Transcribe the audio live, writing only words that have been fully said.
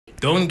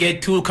Don't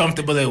get too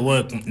comfortable at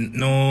work.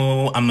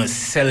 No, I'm a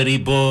salary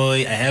boy.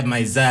 I have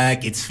my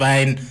Zach. It's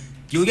fine.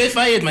 You'll get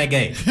fired, my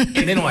guy.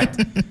 And then what?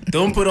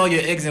 Don't put all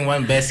your eggs in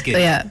one basket.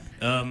 Yeah.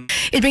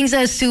 It brings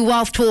us to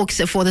Wealth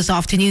Talks for this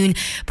afternoon,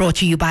 brought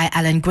to you by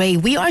Allan Gray.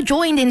 We are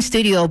joined in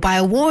studio by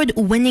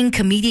award-winning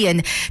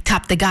comedian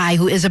Taap The Guy,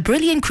 who is a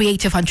brilliant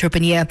creative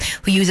entrepreneur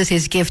who uses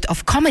his gift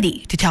of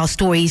comedy to tell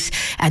stories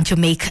and to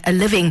make a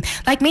living.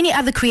 Like many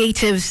other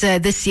creatives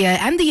this year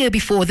and the year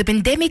before, the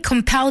pandemic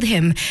compelled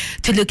him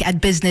to look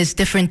at business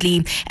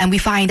differently, and we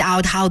find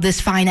out how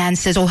his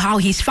finances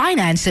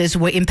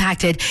were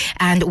impacted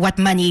and what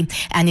money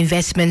and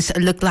investments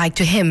look like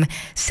to him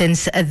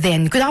since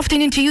then. Good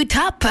afternoon to you,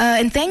 Taap,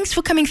 and thanks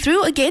for coming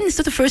through again. It's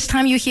not the first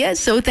time you're here,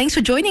 so thanks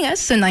for joining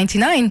us on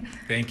 99.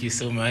 Thank you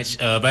so much.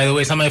 By the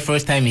way, it's not my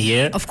first time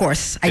here. Of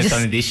course. I just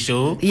on this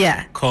show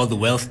called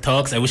Wealth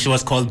Talks. I wish it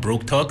was called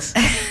Broke Talks,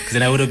 because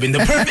then I would have been the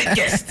perfect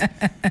guest.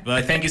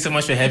 But thank you so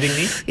much for having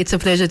me. It's a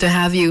pleasure to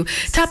have you.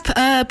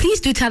 Taap, please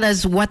do tell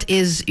us, what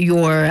is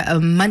your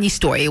money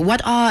story?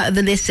 What are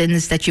the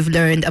lessons that you've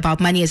learned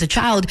about money as a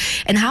child,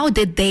 and how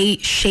did they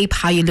shape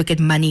how you look at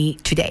money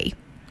today?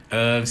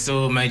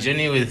 So my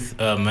journey with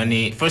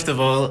money, first of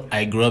all,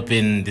 I grew up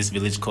in this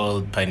village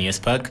called Pioneers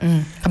Park.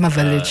 I'm a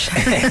village.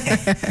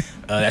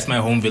 That's my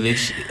home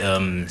village.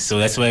 So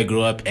that's where I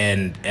grew up.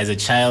 And as a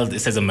child,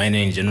 this as a minor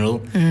in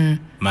general,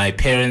 my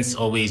parents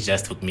always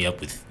just hooked me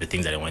up with the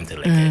things that I wanted.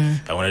 Like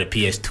if I wanted a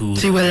PS2.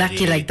 So you were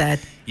lucky like that.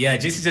 Yeah,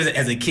 just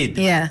as a kid.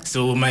 Yeah.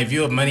 So my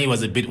view of money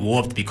was a bit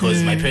warped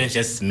because my parents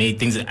just made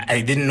things. I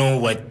didn't know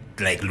what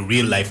like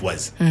real life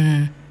was.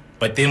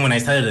 But then when I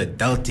started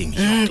adulting...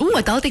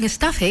 adulting is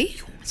tough, hey?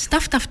 It's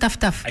tough.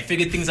 I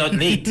figured things out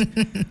late.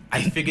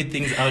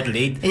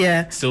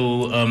 Yeah.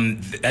 So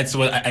that's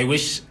what I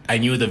wish I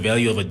knew the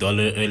value of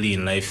 $1 early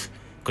in life,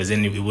 because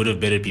then it would have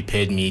better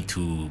prepared me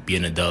to be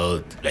an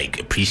adult,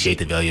 like appreciate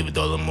the value of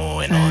 $1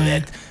 more and all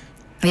that.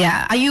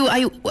 Yeah. Are you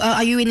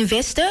an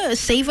investor, a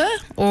saver,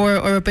 or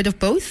a bit of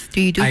both? Do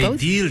you do both?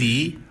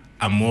 Ideally,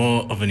 I'm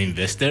more of an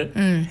investor,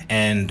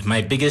 and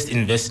my biggest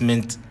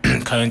investment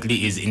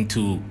currently is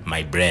into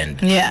my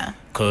brand. Yeah.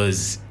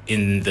 Because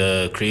in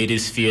the creative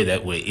sphere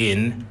that we're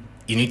in,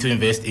 you need to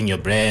invest in your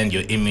brand,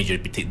 your image, your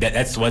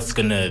that's what's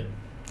gonna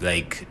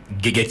like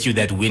get you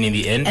that win in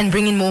the end, and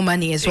bring in more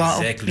money as well.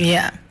 Exactly.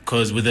 Yeah.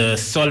 Because with a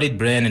solid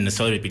brand and a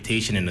solid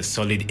reputation and a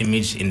solid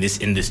image in this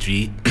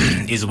industry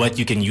is what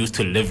you can use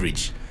to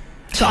leverage.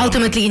 So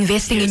ultimately,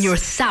 investing in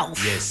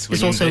yourself is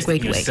also a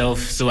great way. So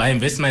I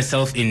invest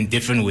myself in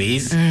different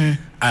ways.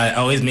 I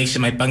always make sure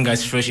my panga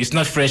is fresh. It's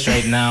not fresh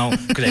right now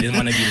because I didn't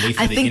want to be late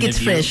for the interview. I think it's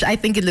fresh. I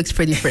think it looks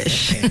pretty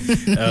fresh.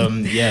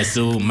 Yeah,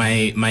 so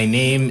my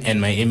name and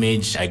my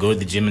image, I go to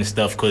the gym and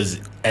stuff because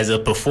as a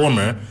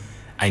performer,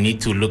 I need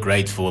to look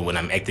right for when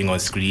I'm acting on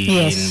screen,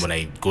 when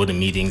I go to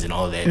meetings and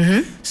all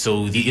that.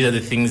 So these are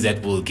the things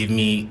that will give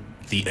me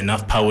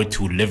enough power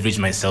to leverage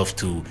myself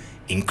to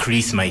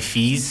increase my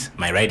fees,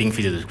 my writing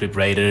fees as a script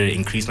writer,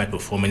 increase my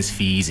performance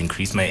fees,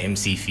 increase my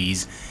MC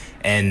fees.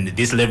 And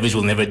this leverage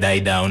will never die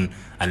down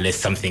unless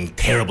something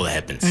terrible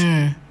happens.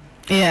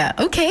 Yeah,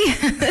 okay.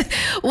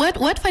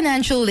 What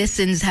financial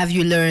lessons have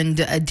you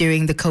learned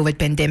during the COVID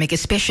pandemic,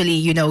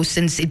 especially,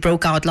 since it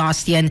broke out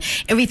last year and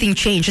everything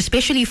changed,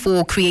 especially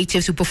for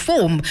creatives who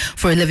perform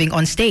for a living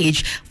on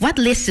stage? What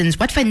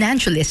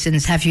financial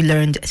lessons have you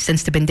learned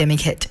since the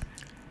pandemic hit?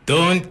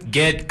 Don't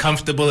get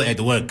comfortable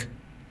at work.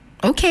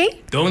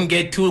 Okay. Don't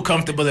get too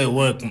comfortable at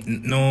work.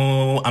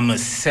 No, I'm a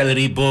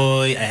salary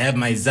boy. I have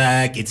my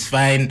Zach. It's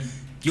fine.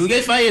 You'll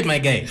get fired, my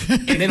guy.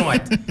 And then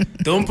what?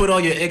 Don't put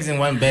all your eggs in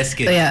one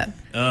basket. Yeah.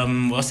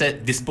 What's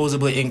that?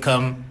 Disposable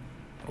income.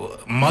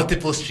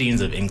 Multiple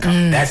streams of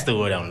income. That's the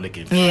word I'm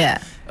looking for. Yeah.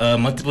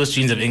 Multiple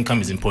streams of income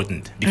is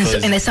important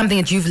because and it's something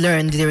that you've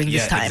learned during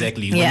this time.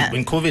 Exactly.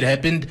 When COVID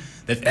happened,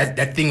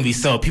 that thing we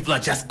saw, people are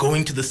just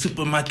going to the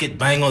supermarket,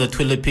 buying all the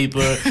toilet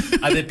paper.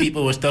 Other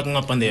people were stocking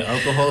up on their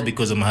alcohol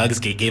because Mahagas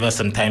gave us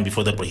some time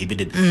before they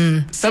prohibited.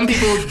 Some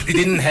people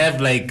didn't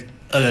have like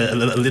a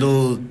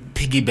little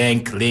piggy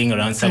bank laying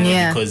around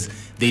somewhere because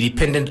they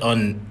depended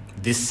on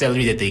this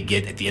salary that they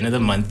get at the end of the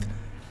month.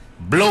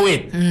 Blow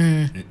it.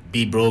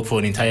 Be broke for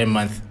an entire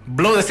month.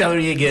 Blow the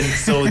salary again.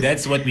 So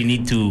that's what we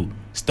need to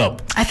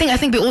stop. I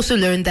think we also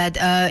learned that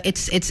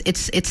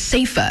it's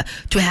safer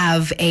to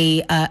have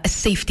a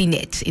safety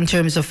net in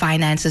terms of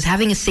finances,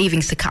 having a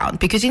savings account,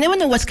 because you never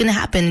know what's going to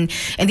happen,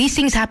 and these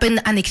things happen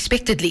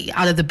unexpectedly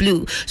out of the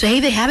blue. So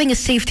having a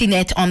safety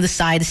net on the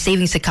side, a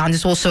savings account,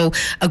 is also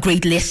a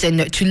great lesson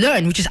to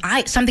learn, which is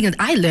something that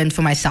I learned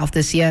for myself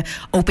this year,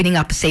 opening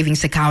up a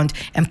savings account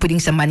and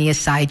putting some money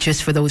aside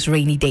just for those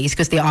rainy days,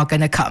 because they are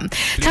going to come.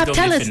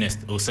 Tell us.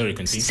 Oh, sorry,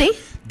 continue. Say?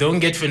 Don't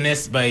get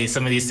finessed by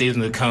some of these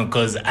savings account,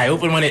 because I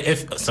opened one I'm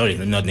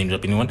not name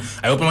dropping anyone.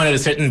 I opened one at a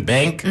certain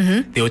bank.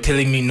 They were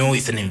telling me, no,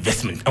 it's an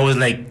investment. I was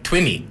like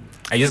 20.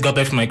 I just got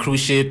back from my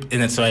cruise ship,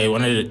 and that's why I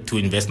wanted to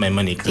invest my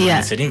money. Because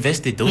I said,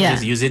 invest it, don't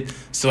just use it.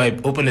 So I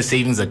opened a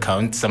savings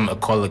account, a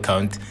call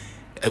account.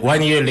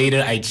 1 year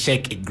later, I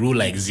check, it grew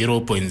like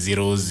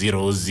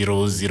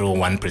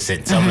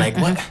 0.00001%. So I'm like,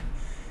 what?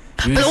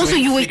 But also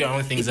you figure our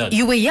own things out.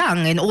 were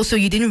young, and also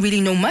you didn't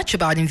really know much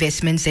about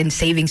investments and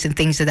savings and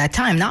things at that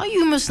time. Now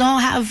you must now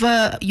have,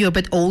 you're a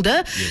bit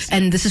older, Yes.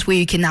 and this is where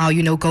you can now,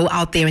 go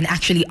out there and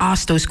actually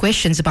ask those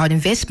questions about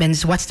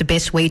investments. What's the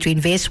best way to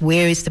invest?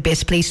 Where is the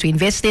best place to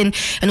invest in?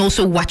 And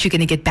also what you're going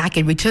to get back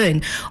in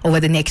return over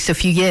the next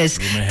few years.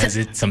 Rumor has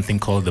it something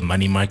called the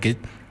money market.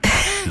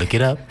 Look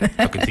it up.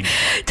 I'll continue.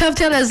 Taap,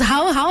 tell us,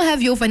 how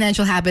have your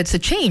financial habits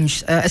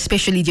changed,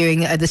 especially during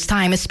this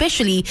time,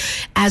 especially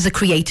as a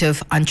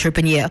creative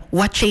entrepreneur?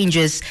 What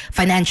changes,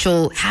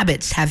 financial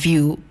habits, have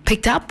you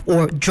picked up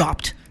or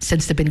dropped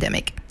since the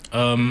pandemic?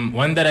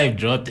 One that I've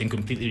dropped and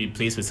completely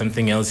replaced with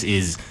something else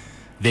is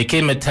there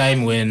came a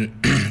time when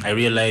I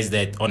realized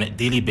that on a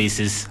daily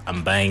basis,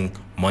 I'm buying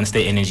Monster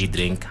energy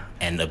drink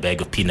and a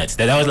bag of peanuts.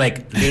 That I was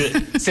like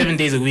 7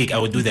 days a week. I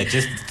would do that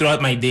just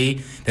throughout my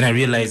day. Then I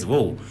realized,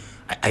 whoa,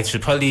 I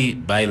should probably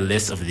buy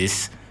less of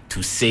this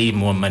to save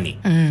more money.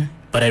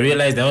 But I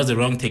realized that was the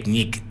wrong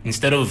technique.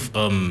 Instead of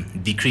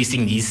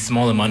decreasing these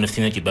small amount of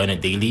things that you buy on a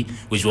daily,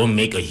 which won't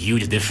make a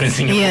huge difference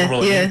in your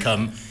overall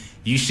income,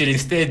 you should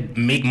instead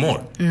make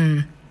more.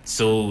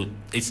 So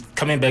it's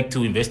coming back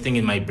to investing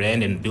in my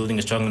brand and building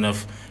a strong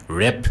enough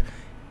rep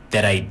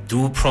that I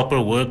do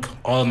proper work.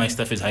 All my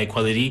stuff is high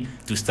quality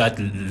to start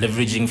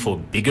leveraging for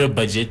bigger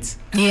budgets.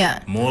 Yeah.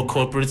 More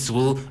corporates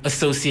will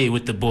associate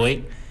with the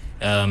boy.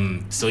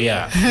 So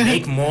yeah,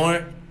 make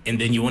more, and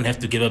then you won't have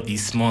to give up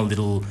these small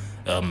little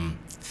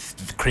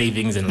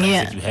cravings and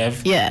likes that you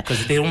have. Yeah.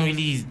 Because they don't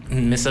really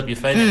mess up your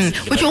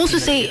finances. Would you also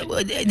say,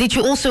 did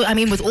you also, I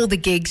mean, with all the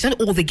gigs, not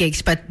all the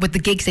gigs, but with the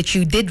gigs that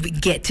you did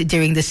get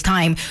during this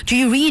time, do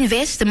you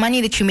reinvest the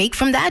money that you make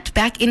from that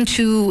back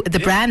into the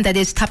brand that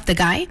is Taap The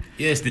Guy?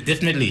 Yes,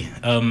 definitely.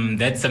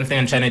 That's something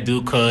I'm trying to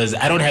do because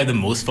I don't have the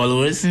most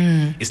followers.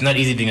 It's not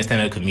easy being a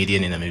stand-up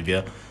comedian in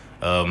Namibia.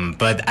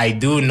 But I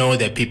do know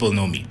that people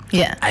know me.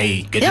 Yeah.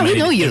 I get we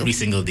know you every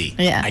single day.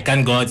 Yeah. I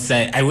can't go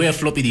outside. I wear a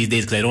floppy these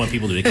days because I don't want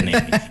people to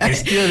recognize me. And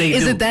still they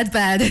Is do. it that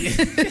bad?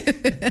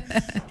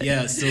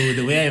 Yeah, so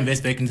the way I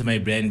invest back into my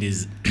brand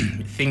is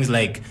things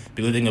like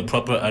building a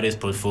proper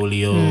artist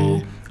portfolio,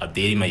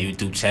 updating my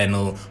YouTube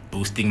channel,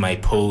 boosting my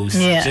posts.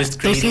 Yeah.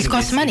 Just Those things creating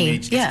cost this money.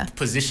 image. Yeah. It's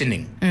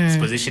positioning. It's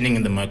positioning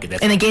in the market.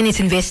 That's And again, it's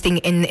investing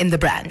in the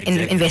brand,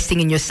 Exactly. investing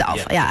in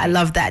yourself. Yeah. I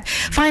love that.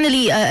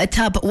 Finally,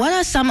 Taap, what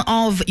are some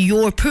of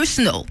your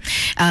personal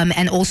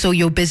and also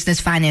your business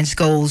finance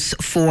goals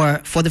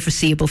for the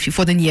foreseeable future,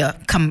 for the near,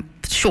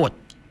 short?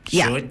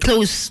 Yeah, Short,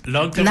 close.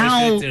 long-term or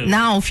short-term?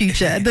 Now,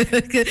 future,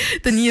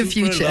 the near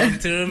future. Long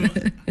term,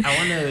 I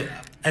want to,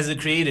 as a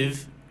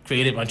creative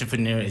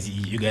entrepreneur, as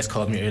you guys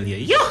called me earlier.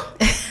 Yo,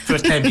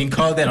 first time being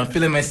called that, I'm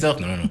feeling myself.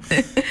 No.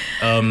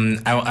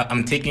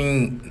 I'm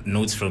taking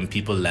notes from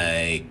people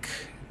like,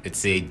 let's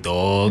say,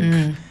 Dog,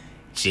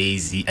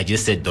 Jay-Z. I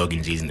just said Dog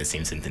and Jay-Z in the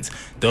same sentence.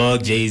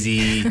 Dog,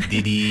 Jay-Z,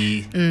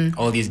 Diddy,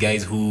 all these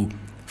guys who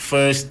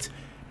first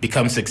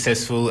become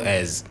successful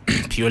as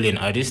purely an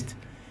artist,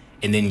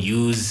 and then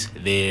use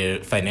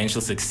their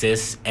financial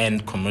success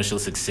and commercial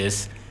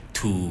success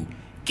to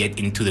get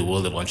into the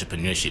world of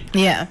entrepreneurship.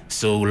 Yeah.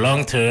 So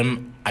long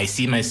term, I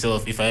see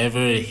myself, if I ever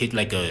hit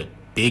like a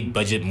big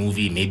budget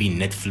movie, maybe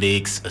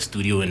Netflix, a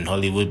studio in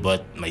Hollywood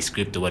bought my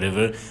script or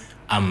whatever,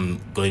 I'm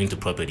going into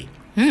property.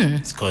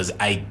 It's because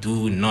I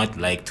do not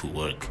like to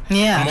work.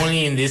 Yeah. I'm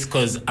only in this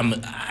because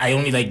I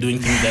only like doing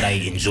things that I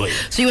enjoy.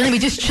 So you want to be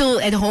just chill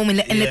at home and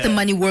let the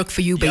money work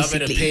for you, Y'all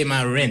basically. better pay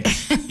my rent.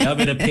 Y'all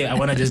better pay. I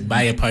want to just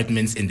buy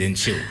apartments and then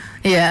chill.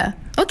 Yeah.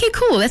 Okay,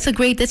 cool. That's a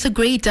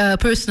great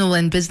personal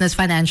and business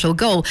financial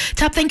goal.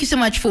 Taap, thank you so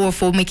much for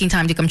making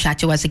time to come chat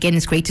to us again.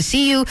 It's great to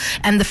see you,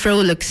 and the fro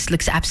looks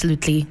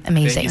absolutely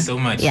amazing. Thank you so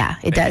much. Yeah,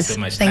 it Thank does. you so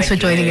much. Thanks for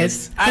joining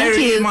us. Thank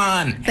you.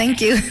 Man.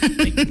 Thank you.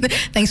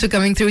 Thanks for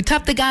coming through.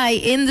 Taap The Guy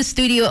in the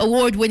studio,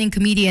 award-winning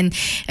comedian,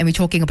 and we're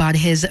talking about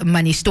his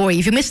money story.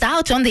 If you missed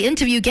out on the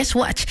interview, guess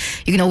what?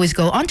 You can always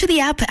go onto the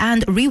app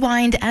and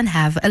rewind and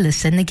have a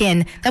listen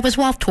again. That was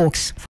Wealth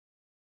Talks.